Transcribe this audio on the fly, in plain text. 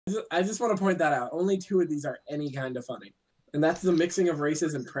I just want to point that out. Only 2 of these are any kind of funny. And that's the mixing of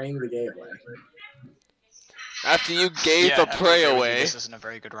races and praying the gay away. After you gave the prey away. This isn't a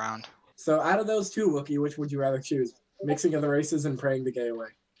very good round. So out of those 2, Wookie, which would you rather choose? Mixing of the races and praying the gay away.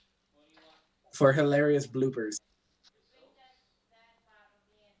 For hilarious bloopers.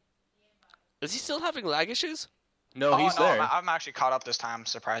 Is he still having lag issues? No, he's there. I'm actually caught up this time,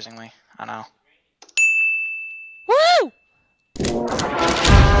 surprisingly. I know. Woo!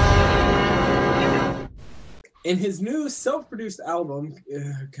 In his new self-produced album,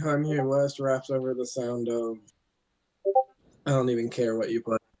 Kanye West raps over the sound of... I don't even care what you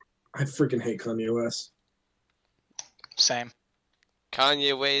put. I freaking hate Kanye West. Same.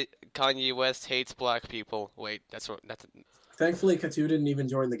 Kanye West hates black people. Wait, that's what. That's. Thankfully, Katu didn't even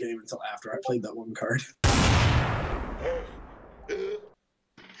join the game until after I played that one card.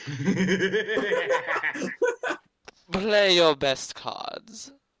 Play your best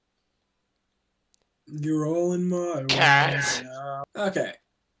cards. You're all in my Cat. Okay.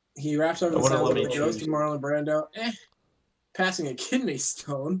 He raps over the sound of the ghost of Marlon Brando. Passing a kidney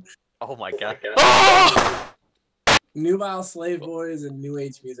stone. Oh my god. Nubile Slave Boys and New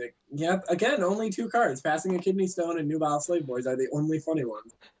Age music. Yep, again, only 2 cards. Passing a Kidney Stone and Nubile Slave Boys are the only funny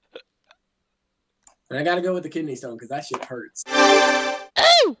ones. And I gotta go with the Kidney Stone, because that shit hurts.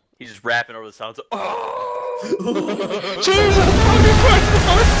 Ew! He's just rapping over the sounds of,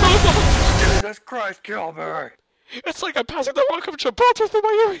 Jesus Christ, kill me! It's like I'm passing the rock of Gibraltar through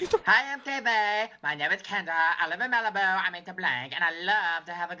my urethra. Hi, I'm KB. My name is Kendra. I live in Malibu. I'm into blank, and I love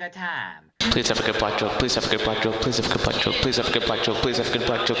to have a good time. Please have a good black joke. Please have a good black joke. Please have a good black joke. Please have a good black joke. Please have a good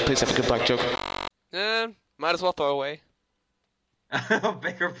black joke. Please have a good black joke. Might as well throw away.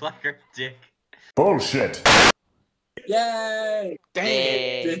 Bigger, blacker dick. Bullshit. Yay! Dang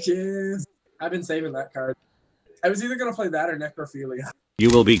it, bitches! I've been saving that card. I was either gonna play that or Necrophilia. You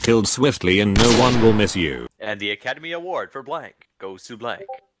will be killed swiftly and no one will miss you. And the Academy Award for blank goes to blank.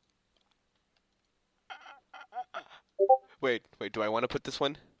 Wait, do I want to put this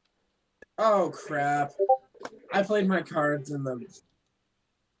one? Oh crap. I played my cards in the...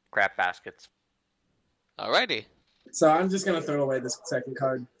 Crap baskets. Alrighty. So I'm just gonna throw away this second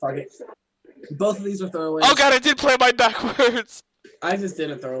card. Fuck it. Both of these are throwaways. Oh god, I did play mine backwards! I just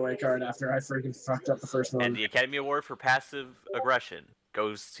did a throwaway card after I freaking fucked up the first one. And the Academy Award for passive aggression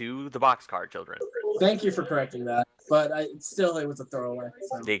goes to the boxcar children. Thank you for correcting that, but it was a throwaway.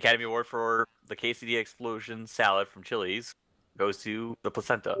 So. The Academy Award for the quesadilla explosion salad from Chili's goes to the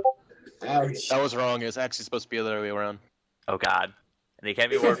placenta. Ouch. That was wrong. It was actually supposed to be the other way around. Oh god. And the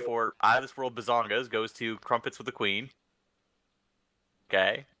Academy Award for Out of This World Bazongas goes to Crumpets with the Queen.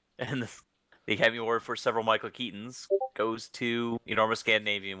 Okay. And the Academy Award for several Michael Keatons goes to Enormous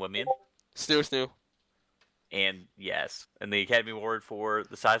Scandinavian Women. Snoo. And yes. And the Academy Award for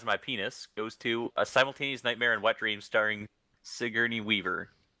The Size of My Penis goes to A Simultaneous Nightmare and Wet Dreams starring Sigourney Weaver.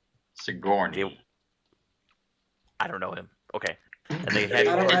 Sigourney. I don't know him. Okay. And the Academy I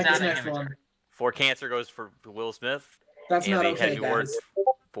don't Award like this next one. for Cancer goes for Will Smith. That's and not the okay, Academy Award guys.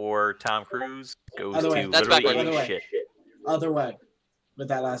 for Tom Cruise goes Other way. to That's literally backward. eating Other way. shit. Other way. With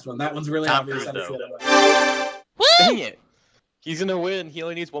that last one. That one's really Tom obvious. Cruise, That it's the though. other way. Dang it! He's gonna win. He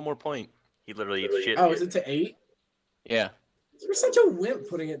only needs one more point. He literally eats shit. Oh, is it to 8? Yeah. You're such a wimp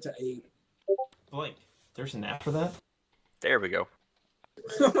putting it to 8. Wait, there's an app for that? There we go.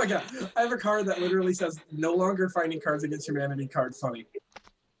 Oh my god. I have a card that literally says, no longer finding Cards Against Humanity card funny.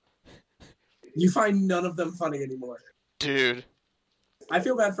 You find none of them funny anymore. Dude. I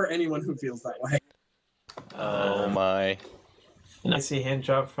feel bad for anyone who feels that way. Oh my. And I see hand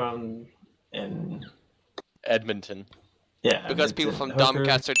job from Edmonton. yeah. Because people from Hooker,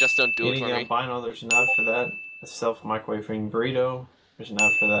 Domcats just don't do it eating for me. albino, there's an app for that. A self-microwaving burrito, there's an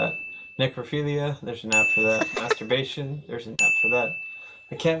app for that. Necrophilia, there's an app for that. Masturbation, there's an app for that.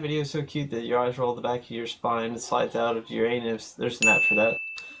 A cat video so cute that your eyes roll the back of your spine and slides out of your anus, there's an app for that.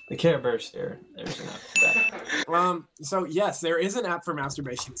 The Care Bear stare, there's an app for that. So yes, there is an app for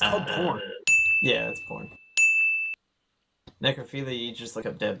masturbation. It's called porn. Yeah, it's porn. Necrophilia, you just look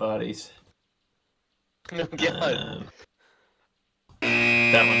up dead bodies. Oh god.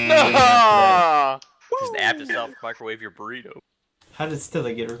 That one. No! Just app yourself microwave your burrito. How did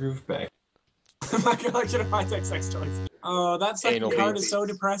Stella get her groove back? My collection of high-tech sex toys. Oh, that second Anal card beads. is so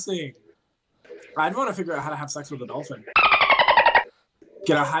depressing. I'd want to figure out how to have sex with a dolphin.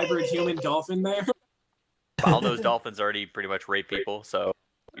 Get a hybrid human dolphin there. All those dolphins already pretty much rape people, so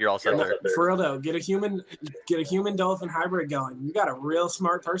you're all set there. For real though, get a human dolphin hybrid going. You got a real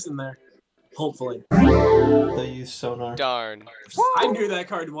smart person there. Hopefully. They use sonar. Darn. I knew that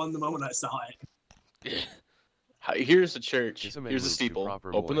card won the moment I saw it. Here's the church. Kismet Here's the moves to steeple.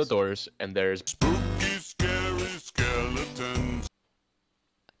 proper Open the voice. doors, and there's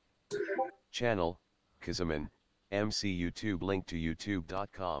Channel, Kizaman, MC YouTube link to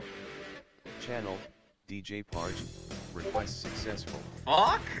youtube.com. Channel, DJ Parge, request successful.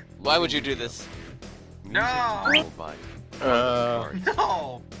 Fuck? Why would you do this? Music No! control by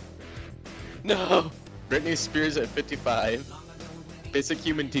No! No! Britney Spears at 55. Basic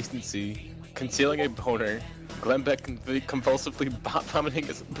human decency. Concealing a boner. Glenn Beck convulsively vomiting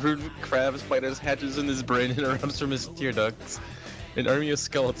his brood crab spiders hatches in his brain and erupts from his tear ducts. An army of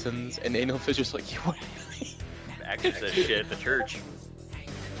skeletons and anal fissures like you would. Actually said shit at the church.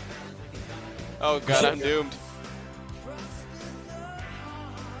 Oh god, I'm doomed.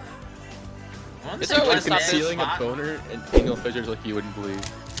 Wasn't Is the there a way Glenn to stop Beck this? Concealing a spot- boner and anal fissures like you wouldn't believe.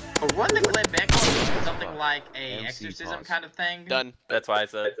 Or wasn't the Glenn Beck one something like a MC exorcism pause. kind of thing? Done. That's why I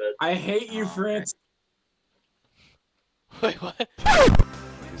said. I hate you, Oh, Fritz. Wait, what? I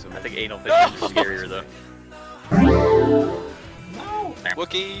Kizaman, think anal fissures is scarier though. No!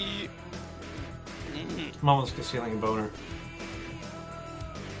 Wookie! I'm almost concealing a boner.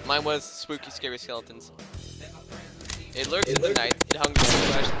 Mine was spooky, scary skeletons. It lurks in the night. It hungers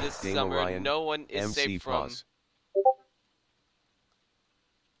for flesh this Dana summer. Ryan, No one is MC safe from. pause.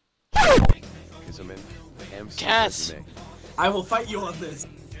 Kizaman, MC Cass! resume. I will fight you on this.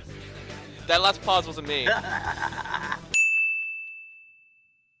 That last pause wasn't me.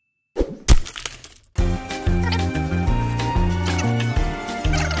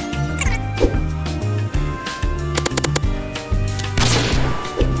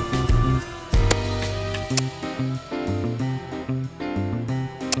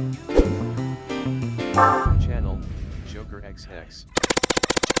 Channel, Joker XX.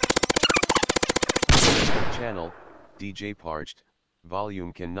 Channel, DJ Parched,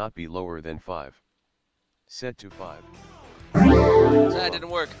 volume cannot be lower than 5. Set to 5. That didn't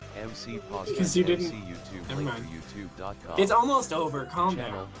work. MC pause. Because you didn't- MC YouTube Never link mind. to youtube.com. It's almost over. Calm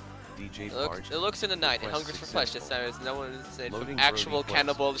Channel, down. DJ It looks, Parched. it looks in the night. It Request hungers for flesh this successful. time. No one is safe from Loading actual Brody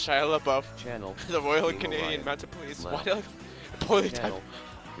cannibal Shia LaBeouf. Channel, The Royal Dana Canadian Ryan. Mounted Police. Loud. Why do I poorly type? Channel,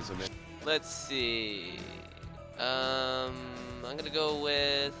 Kizaman. Let's see. I'm gonna go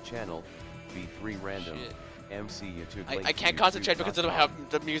with. Channel, B3 random. Shit. MC YouTube link I to can't concentrate because I don't youtube.com. have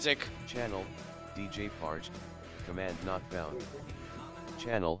the music. Channel, DJ Parched, command not found.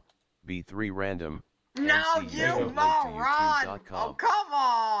 Channel, B3 random. No, MC you YouTube link to moron! youtube.com. Oh, come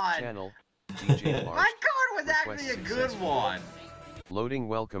on! Channel, DJ My Parched, card was request actually a good successful. one. Loading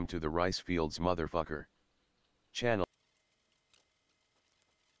welcome to the rice fields motherfucker. Channel,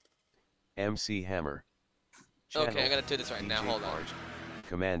 MC Hammer. Okay, I'm gonna do this right now. DJ Hold on. Parched,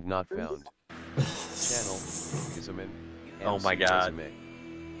 command not found. Channel, Kizaman. Oh my MC God. Resume.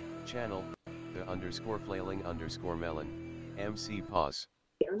 Channel, the underscore flailing underscore melon. MC pause.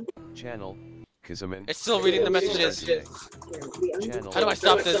 Channel, Kizaman. It's still reading the messages. Channel, How do I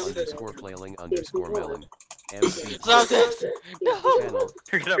stop this? underscore flailing underscore melon. MC Stop this! No! Channel,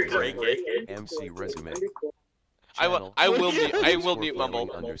 You're gonna break it. MC resume. I will mute. I will mute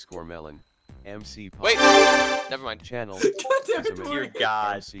Mumble. Underscore melon. MC pause. Wait! Never mind. Channel, God damn it, Kizaman. Dear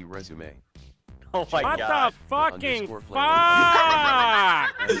God. MC resume. Oh my God. Fucking fuck!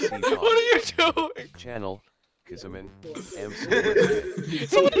 What are you doing? Channel, Kizaman. MC resume.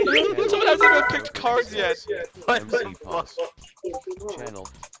 Someone hasn't even picked cards yet. What MC the pause. fuck? Channel,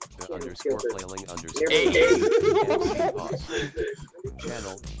 the underscore flailing underscore Hey. MC pause.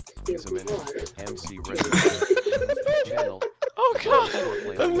 Channel, Kizaman. MC resume. Channel, Oh god! underscore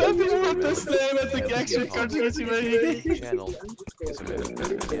I'm flailing laughing underscore at this melon. name at the MC extra pause. controversy making. Channel, Kizaman.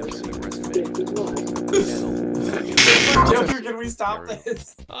 MC resume. Channel, Joker, can we stop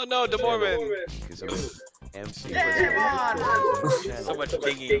this? Oh no, the Mormon! Kizaman. MC Game resume. on! Channel, So much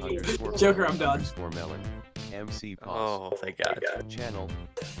dinging. underscore Joker, I'm flailing done. underscore melon. MC pause. Oh, thank God. Channel,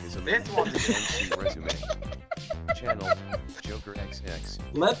 Kizaman. This one. MC resume. Channel, Joker XX.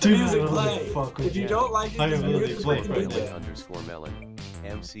 Let the Dude, music I really play. fuck with If you you. don't like it, I this really music is play fucking right good. now. Underscore melon.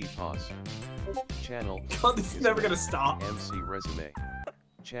 MC pause. Channel, God, this is never gonna stop. MC resume.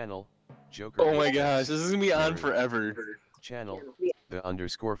 Channel, Joker. Oh my XX. gosh, this is gonna be on forever. Channel, the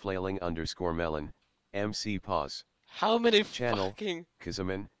underscore flailing underscore melon. MC pause. How many Channel. fucking...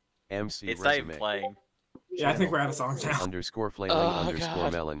 Kizaman. MC It's not even resume. playing. Yeah, I think we're out of songs now. Underscore flailing Oh, underscore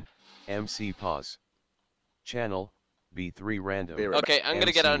God. melon. MC pause. Channel, B3 random. Be right Okay, I'm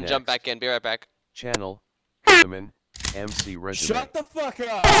gonna get MC out and jump next. back in. Be right back. Channel, Kizaman. MC resume. the fuck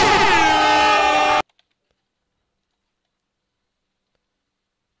up!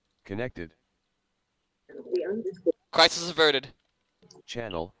 Connected. Crisis averted.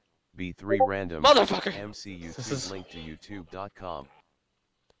 Channel, B3 random. Motherfucker! MC YouTube link to youtube.com.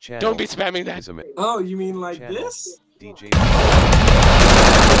 Channel. Don't be spamming that. Oh, you mean like Channel. this? DJ. No.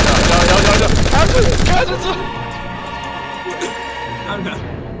 I'm done.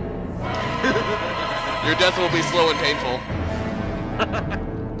 Your death will be slow and painful.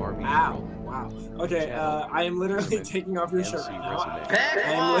 Ow. Wow. Okay, I am literally taking off your shirt right now. Pick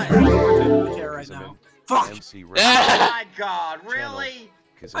I am one! literally protecting the hair right now. Fuck! MC Oh resume. my god, really?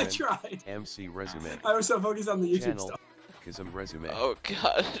 I tried. MC resume. I was so focused on the YouTube Channel. stuff. Kazum resume. Oh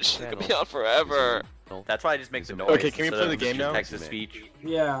god, she's gonna be on forever. That's why I just make the noise. Okay, can we instead play the of game now? Text to speech.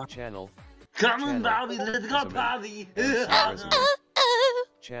 Yeah. Channel. Come on, Channel. Bobby, let's go, Kazum. Bobby! MC resume.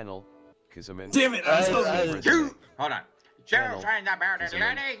 Channel. Kazuman. Damn it! I told you. Resume. Hold on. Channel. You train the bearded Kazum.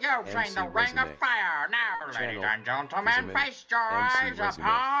 lady, you train MC the ring of resume. fire. Now, ladies Channel. and gentlemen, Kazum. feast your MC eyes resume.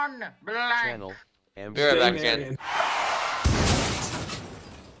 upon blank. Channel. MC. Be right back Stay again.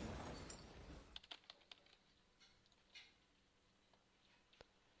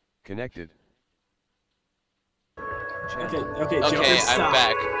 Connected. Okay, Channel. okay, Okay, Joker, I'm stop.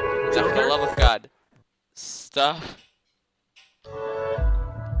 back. Now for the love of God. Stop.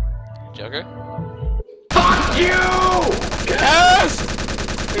 Joker? Fuck you! Yes!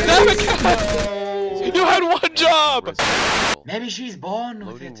 Damn it, Cass! You had one job! Residential. Maybe she's born with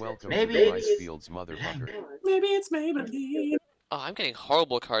Loading it. welcome Maybe to the it's... rice fields, motherfucker. Maybe it's Maybelline. Oh, I'm getting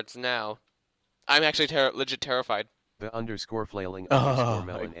horrible cards now. I'm actually legit terrified. The underscore flailing Oh, underscore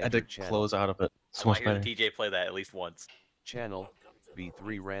melon I had to entered channel. close out of it. So I much hear better. the DJ play that at least once. Channel.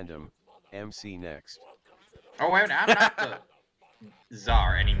 B3 random. MC next. Oh wait, I'm not the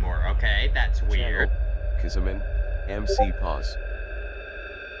czar anymore, okay? That's weird. Kazuman. MC pause.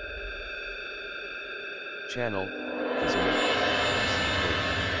 Channel. Kazuman.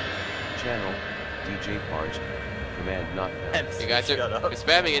 Channel. DJ parched. Command not found. MC, You guys are shut up. you're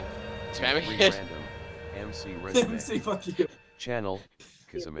spamming it. Spamming B3 it. random. MC resume. MC, fuck you. Channel.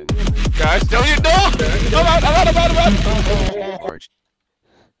 Kazuman. Guys, don't you know? I'm out. Parched.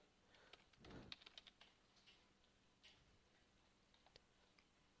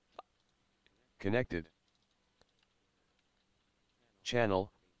 Connected.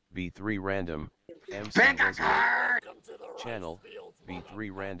 Channel. B3 random. MC Pick a resume. card! Channel. B3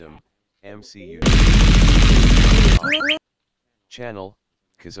 random. MCU. Channel.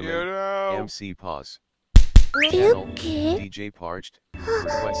 You Kazuman. know. MC pause. Channel. DJ parched.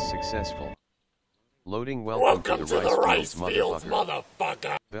 Request successful. Loading welcome to the rice fields,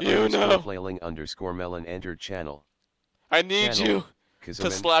 motherfucker. The You underscore know. flailing underscore melon entered channel. I need Channel. you to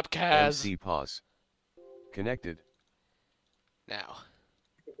Kazuman. slap Kaz. MC pause. Connected. Now.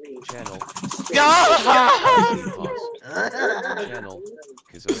 Channel. Ah! MC pause. Channel.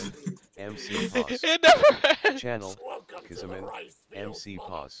 Kazuman. MC pause. It never ends. Channel. Kazuman. MC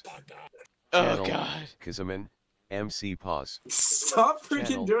pause. Oh Channel. god. Kazuman. MC pause. Stop freaking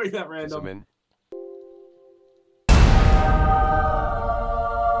Channel. doing that, random. Kazuman.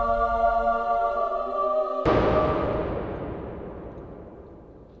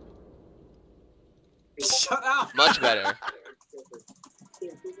 Shut up. Much better.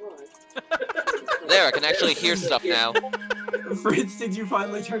 There, I can actually hear stuff now. Fritz, did you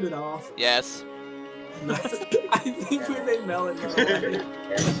finally turn it off? Yes. I think we made Melon go away.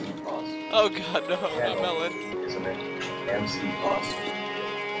 Oh god, no, not Melon.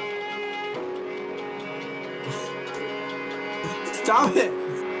 Stop it!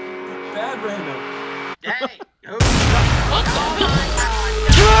 Bad random. Hey! Who? What the Oh my god!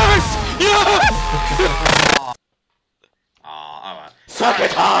 Yes! Yes! Oh, Suck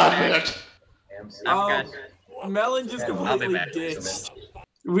it hard! I'm good. Melon just I'll be completely back. ditched.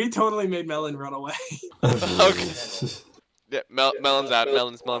 We totally made Melon run away. Okay. Yeah, Melon's out.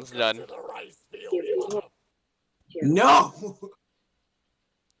 Melon's done. No!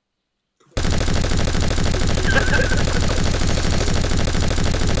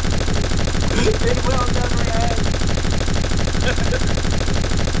 It will never end.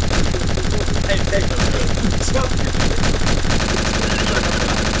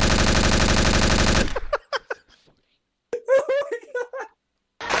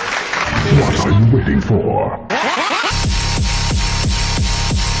 What are you waiting for?